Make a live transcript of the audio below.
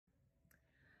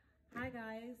Hi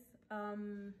guys,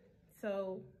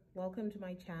 so welcome to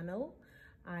my channel.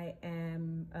 I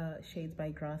am Shades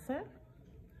by Purcahse,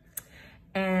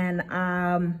 and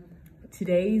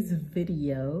today's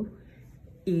video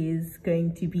is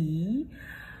going to be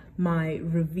my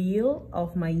reveal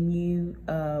of my new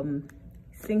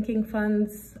sinking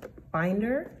funds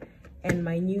binder and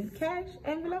my new cash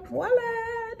envelope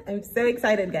wallet. I'm so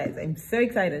excited, guys. I'm so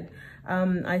excited.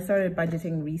 I started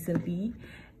budgeting recently,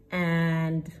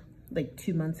 and like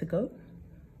 2 months ago,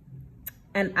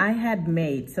 and I had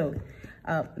made, so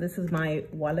this is my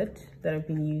wallet that I've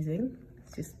been using.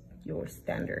 It's just your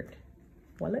standard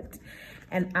wallet,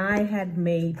 and I had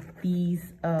made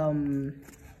these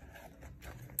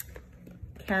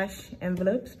cash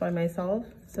envelopes by myself.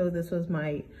 So this was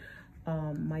my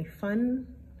my fun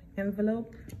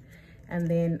envelope, and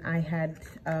then I had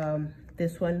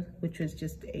this one, which was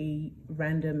just a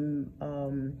random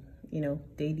you know,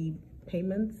 daily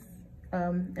payments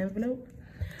envelope.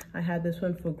 I had this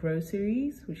one for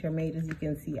groceries, which I made. As you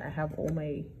can see, I have all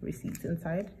my receipts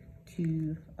inside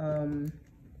to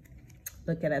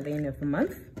look at the end of the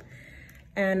month.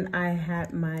 And I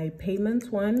had my payments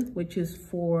one, which is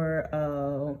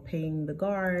for paying the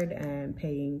guard and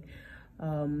paying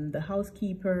the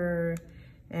housekeeper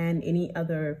and any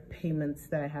other payments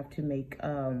that I have to make,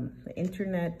 the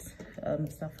internet,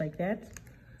 stuff like that.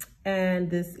 And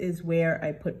this is where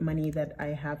I put money that I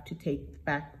have to take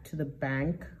back to the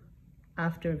bank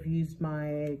after I've used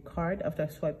my card, after I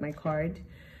swipe my card,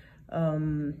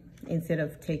 instead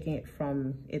of taking it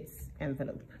from its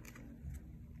envelope.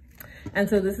 And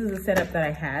so this is the setup that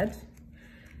I had.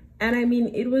 And I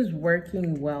mean, it was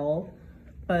working well,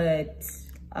 but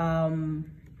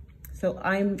so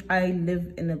I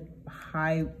live in a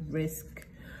high risk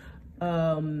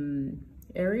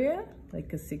area,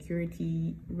 like a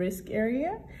security risk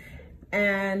area,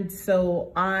 and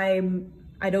so I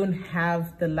don't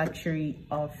have the luxury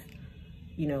of,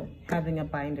 you know, having a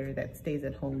binder that stays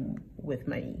at home with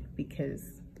money,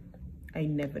 because I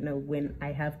never know when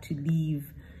I have to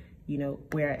leave, you know,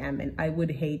 where I am, and I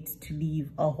would hate to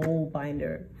leave a whole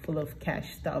binder full of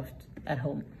cash stuffed at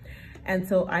home. And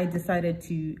so I decided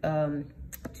to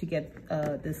get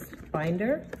this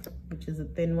binder, which is a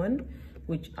thin one,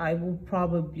 which I will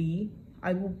probably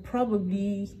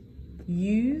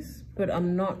use, but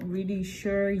I'm not really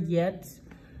sure yet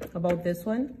about this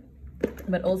one.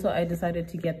 But also I decided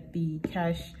to get the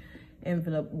cash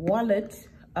envelope wallet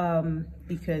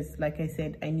because, like I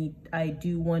said, I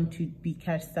do want to be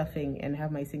cash stuffing and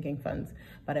have my sinking funds,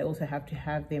 but I also have to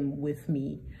have them with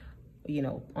me, you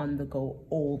know, on the go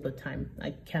all the time.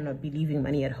 I cannot be leaving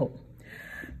money at home.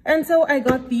 And so I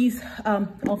got these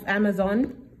off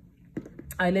Amazon.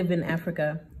 I live in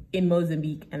Africa, in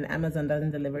Mozambique, and Amazon doesn't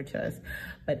deliver to us.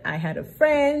 But I had a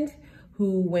friend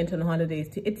who went on holidays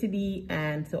to Italy,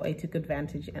 and so I took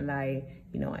advantage, and I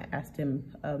asked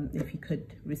him if he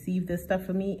could receive this stuff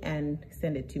for me and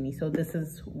send it to me. So this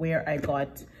is where I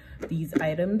got these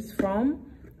items from.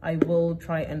 I will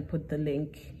try and put the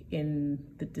link in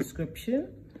the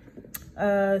description.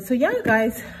 So yeah,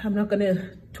 guys, I'm not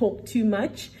gonna talk too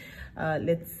much.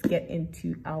 Let's get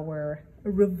into our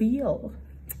reveal.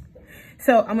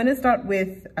 So I'm gonna start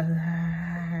with,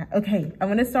 I'm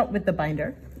gonna start with the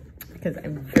binder, because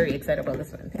I'm very excited about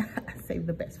this one. Save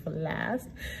the best for last.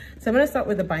 So I'm gonna start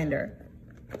with the binder,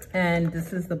 and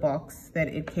this is the box that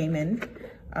it came in.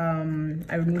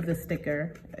 I removed the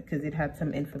sticker because it had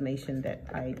some information that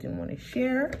I didn't want to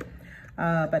share.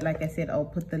 But like I said, I'll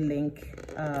put the link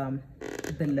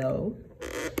below.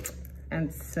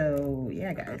 And so,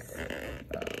 yeah, guys.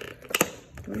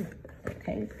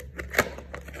 Okay.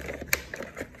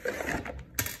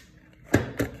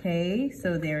 Okay,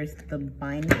 so there's the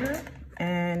binder,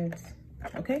 and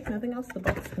okay, nothing else. The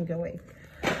box can go away.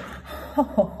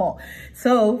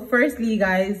 So firstly,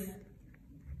 guys,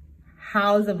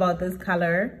 how's about this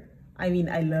color? I mean,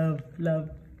 I love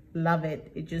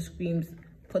it. It just screams,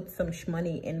 put some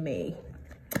shmoney in me.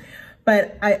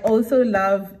 But I also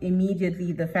love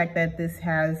immediately the fact that this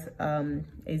has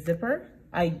a zipper.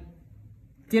 I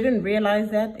didn't realize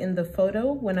that in the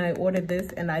photo when I ordered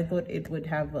this, and I thought it would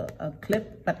have a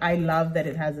clip, but I love that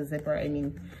it has a zipper. I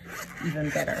mean, even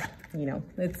better, you know.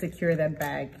 Let's secure that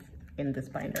bag in this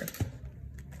binder.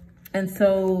 And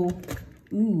so,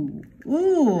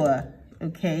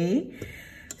 okay.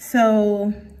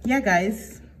 So yeah,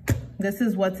 guys, this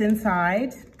is what's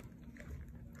inside.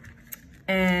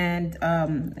 And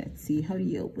let's see, how do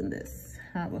you open this?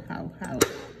 How?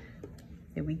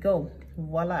 There we go,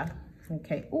 voila.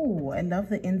 Okay. Oh, I love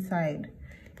the inside.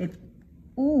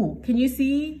 Ooh, can you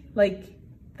see, like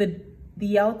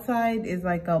the outside is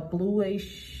like a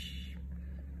bluish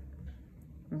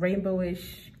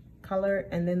rainbowish color,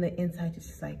 and then the inside is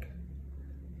just like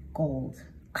gold.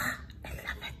 I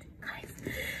love it, guys.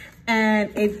 And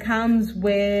it comes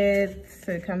with,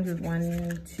 so it comes with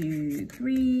 1, 2,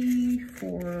 3,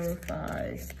 4,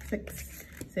 5, 6,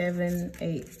 7,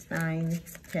 8, 9,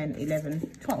 10,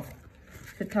 11, 12. So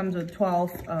it comes with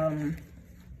 12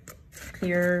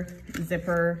 clear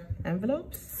zipper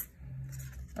envelopes.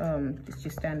 It's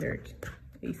just standard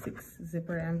A6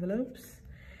 zipper envelopes.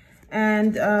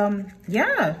 And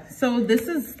yeah, so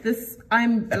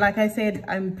I'm, like I said,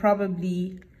 I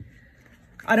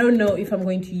don't know if I'm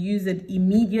going to use it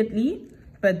immediately,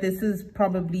 but this is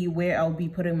probably where I'll be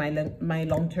putting my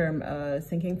long-term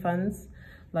sinking funds,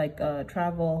 like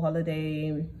travel,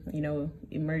 holiday, you know,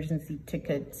 emergency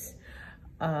tickets,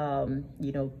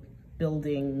 you know,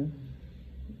 building,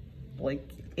 like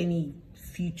any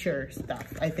future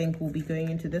stuff. I think we'll be going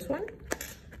into this one.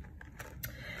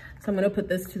 So I'm gonna put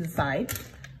this to the side.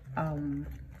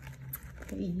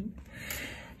 Okay.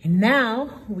 And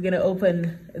now we're gonna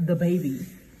open the baby.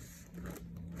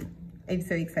 I'm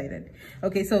so excited.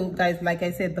 Okay, so guys, like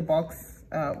I said, the box,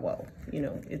 well, you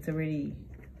know, it's already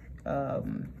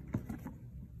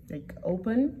like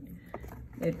open.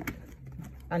 It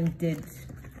undid,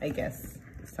 I guess,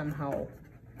 somehow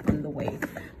on the way.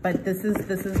 But this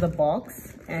is the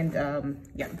box, and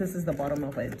yeah, this is the bottom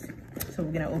of it. So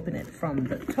we're gonna open it from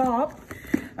the top.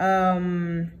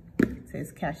 It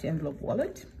says cash envelope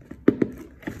wallet.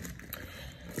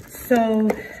 So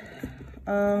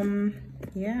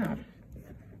yeah,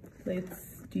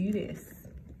 let's do this.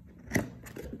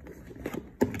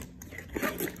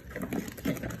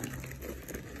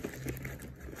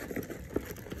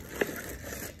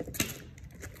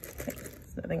 Okay,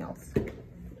 there's nothing else.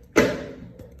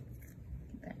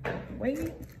 Back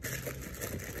away.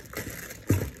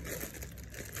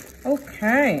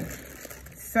 Okay,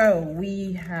 so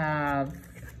we have,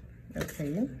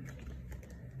 okay.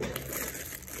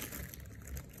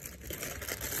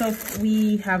 So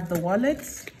we have the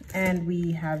wallet, and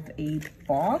we have a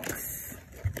box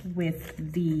with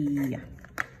the,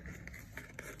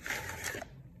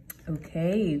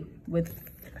 okay, with,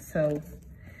 so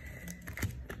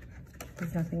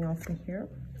there's nothing else in here.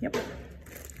 Yep.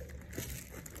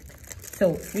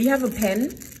 So we have a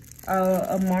pen,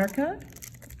 a marker,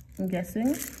 I'm guessing.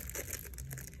 Let's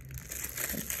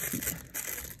see.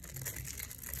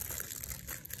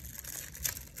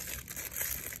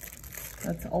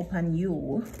 That's open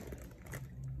you.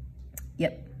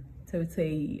 Yep. So it's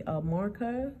a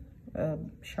marker,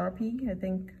 Sharpie, I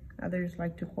think others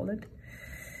like to call it.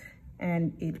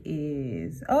 And it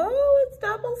is, oh, it's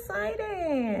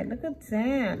double-sided. Look at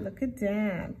that. Look at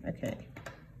that. Okay.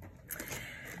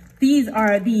 These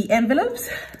are the envelopes.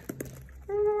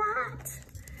 What?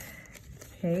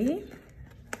 Okay.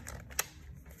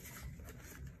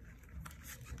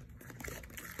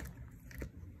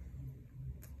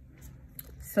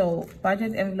 So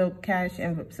budget envelope, cash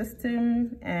envelope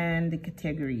system, and the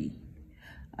category.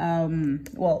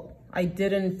 Well, I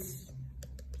didn't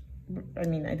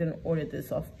order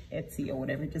this off Etsy or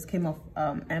whatever. It just came off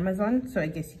Amazon. So I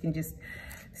guess you can just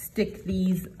stick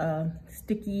these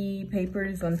sticky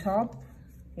papers on top,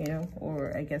 you know,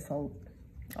 or I guess I'll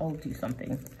do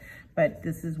something. But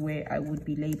this is where I would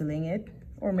be labeling it,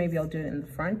 or maybe I'll do it in the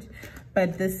front.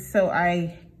 But this, so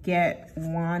I get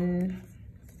 1,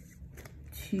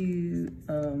 2,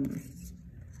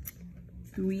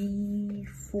 3,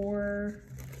 4.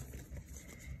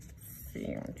 See,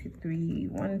 1, 2, 3,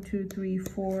 1, 2, 3,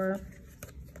 4,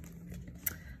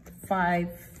 5,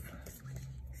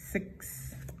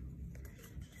 6,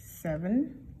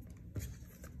 7,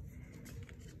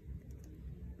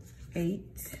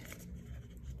 8,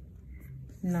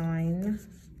 9,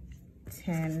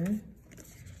 10,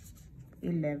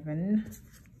 11,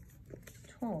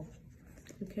 12.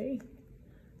 Okay,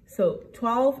 so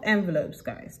 12 envelopes,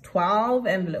 guys. 12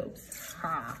 envelopes.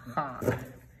 Ha ha.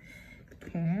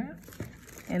 Okay,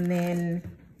 and then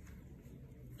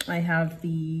I have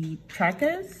the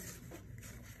trackers.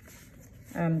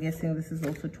 I'm guessing this is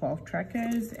also 12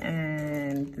 trackers,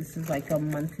 and this is like a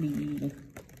monthly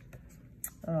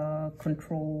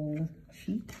control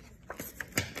sheet.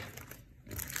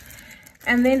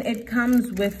 And then it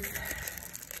comes with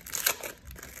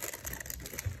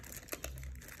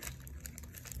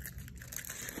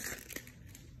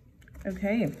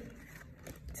okay,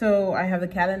 so I have a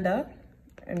calendar.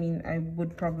 I mean, I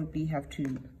would probably have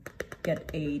to get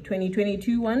a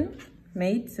 2022 one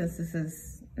made, since this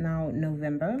is now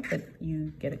November, but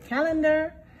you get a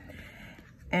calendar.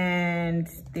 And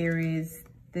there is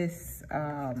this,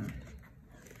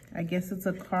 I guess it's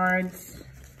a card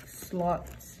slot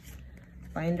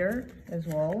binder as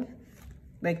well,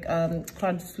 like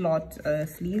card slot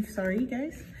sleeve, sorry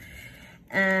guys,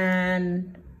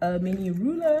 and a mini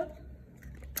ruler,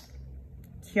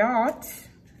 yacht,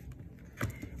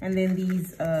 and then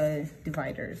these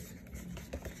dividers.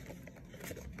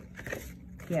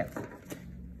 Yep.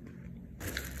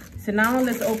 So now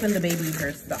let's open the baby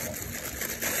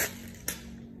herself.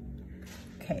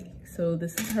 Okay, so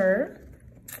this is her.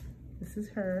 This is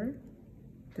her.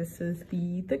 This is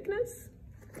the thickness.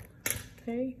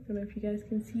 Okay, I don't know if you guys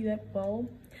can see that well.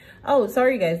 Oh,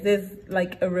 sorry guys, there's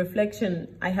like a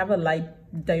reflection. I have a light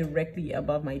directly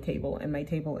above my table, and my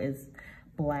table is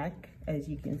black, as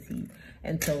you can see.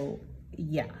 And so,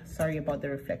 yeah, sorry about the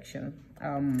reflection.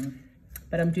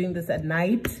 But I'm doing this at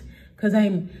night because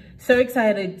I'm so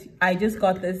excited. I just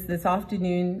got this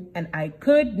afternoon, and I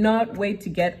could not wait to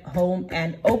get home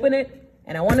and open it.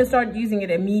 And I want to start using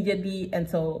it immediately. And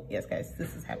so, yes, guys,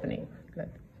 this is happening.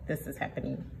 This is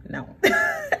happening now.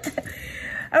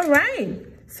 All right.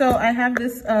 So I have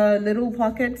this little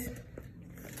pocket.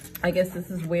 I guess this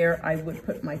is where I would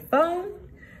put my phone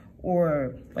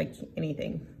or like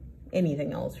anything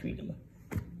else really.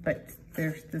 But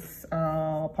there's this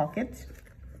pocket.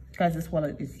 Guys, this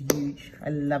wallet is huge. I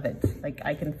love it. Like,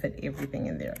 I can fit everything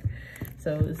in there.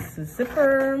 So this is a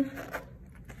zipper.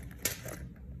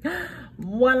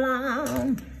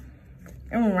 Voila.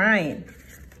 All right.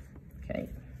 Okay.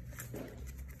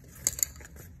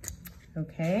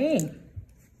 Okay.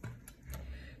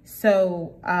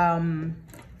 So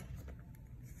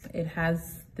it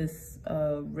has this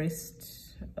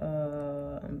wrist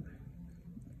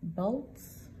belt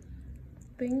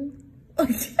thing.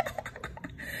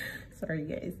 Sorry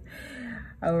guys.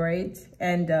 All right,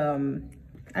 and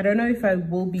I don't know if I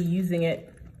will be using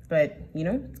it, but you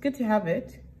know, it's good to have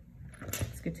it.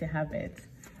 It's good to have it.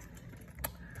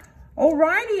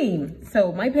 Alrighty,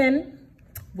 so my pen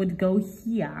would go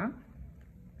here.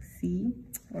 See,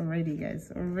 already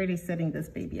guys, already setting this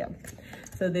baby up.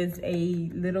 So there's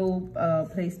a little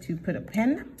place to put a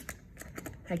pen.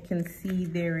 I can see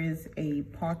there is a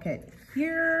pocket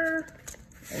here.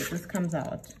 Oh, this comes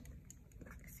out.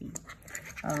 See,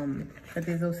 but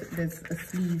there's a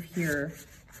sleeve here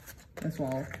as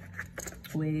well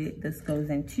where this goes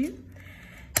into,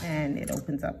 and it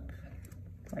opens up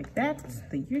like that,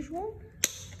 the usual.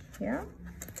 Yeah.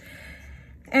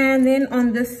 And then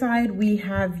on this side we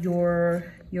have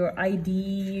your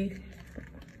ID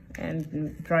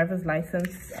and driver's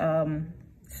license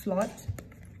slot.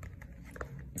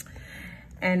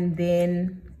 And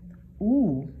then,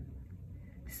 ooh,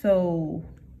 so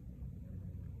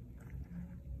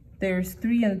there's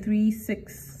 3 and 3,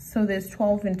 6, so there's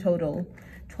 12 in total,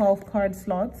 12 card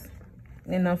slots,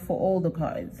 enough for all the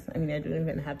cards. I mean, I don't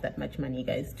even have that much money,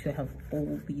 guys, to have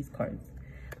all these cards.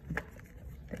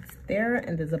 That's there,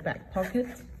 and there's a back pocket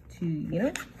to, you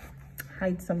know,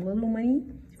 hide some little money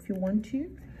if you want to.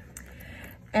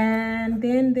 And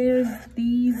then there's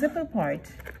the zipper part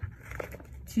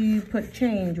to put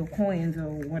change or coins or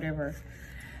whatever.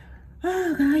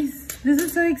 Oh guys, this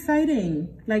is so exciting.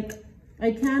 Like,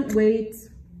 I can't wait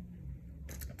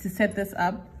to set this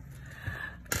up.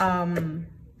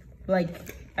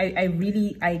 Like,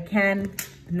 I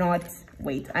cannot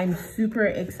wait. I'm super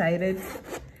excited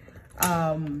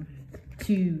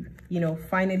to, you know,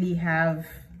 finally have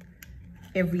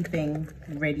everything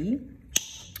ready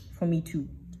for me to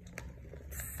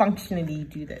functionally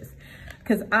do this.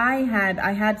 Because I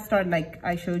had started, like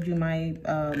I showed you my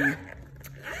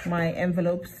my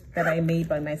envelopes that I made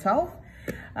by myself,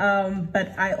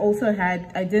 but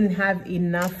I didn't have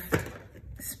enough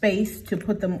space to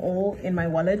put them all in my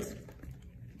wallet.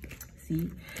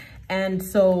 See, and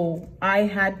so I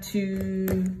had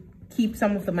to keep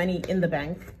some of the money in the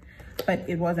bank, but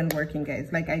it wasn't working, guys.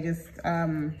 Like, I've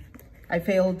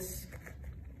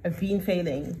been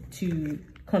failing to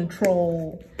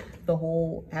control the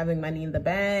whole having money in the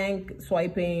bank,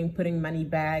 swiping, putting money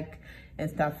back and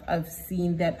stuff. I've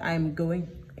seen that I'm going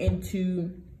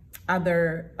into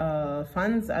other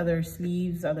funds, other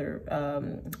sleeves, other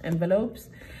envelopes,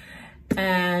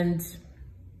 and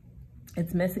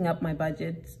it's messing up my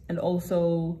budget. And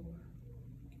also,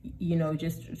 you know,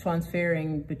 just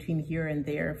transferring between here and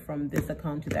there from this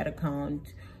account to that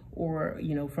account, or,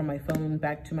 you know, from my phone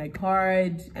back to my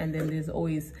card. And then there's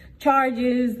always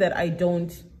charges that I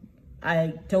don't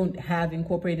have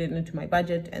incorporated into my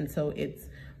budget. And so it's,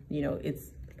 you know,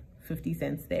 it's 50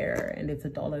 cents there, and it's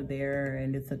 $1 there,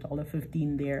 and it's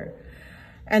 $1.15 there.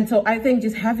 And so I think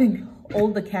just having all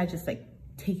the cash, just like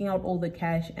taking out all the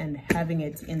cash and having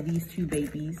it in these two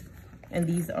babies, and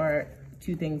these are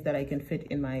two things that I can fit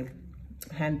in my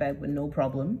handbag with no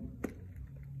problem.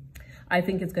 I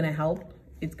think it's going to help.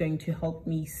 It's going to help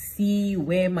me see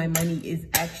where my money is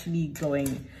actually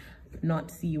going, not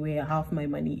see where half my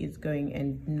money is going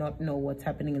and not know what's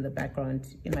happening in the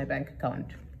background in my bank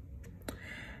account.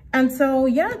 And so,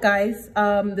 yeah, guys,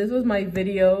 this was my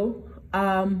video.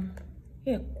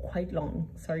 Yeah, quite long.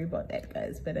 Sorry about that,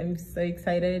 guys, but I'm so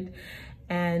excited.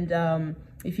 And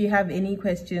if you have any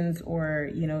questions, or,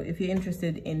 you know, if you're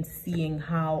interested in seeing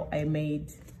how I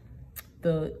made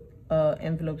the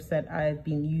envelopes that I've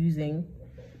been using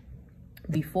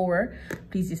before,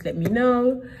 please just let me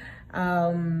know.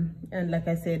 And like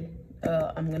I said,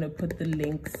 I'm gonna put the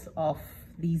links of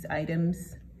these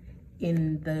items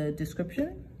in the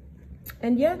description.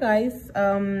 And yeah, guys,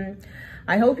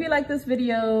 I hope you liked this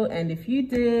video, and if you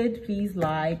did, please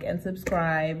like and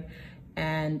subscribe.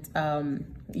 And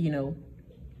you know,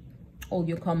 all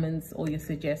your comments, all your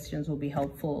suggestions will be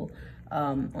helpful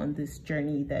on this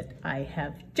journey that I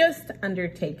have just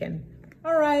undertaken.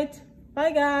 All right,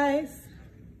 bye guys.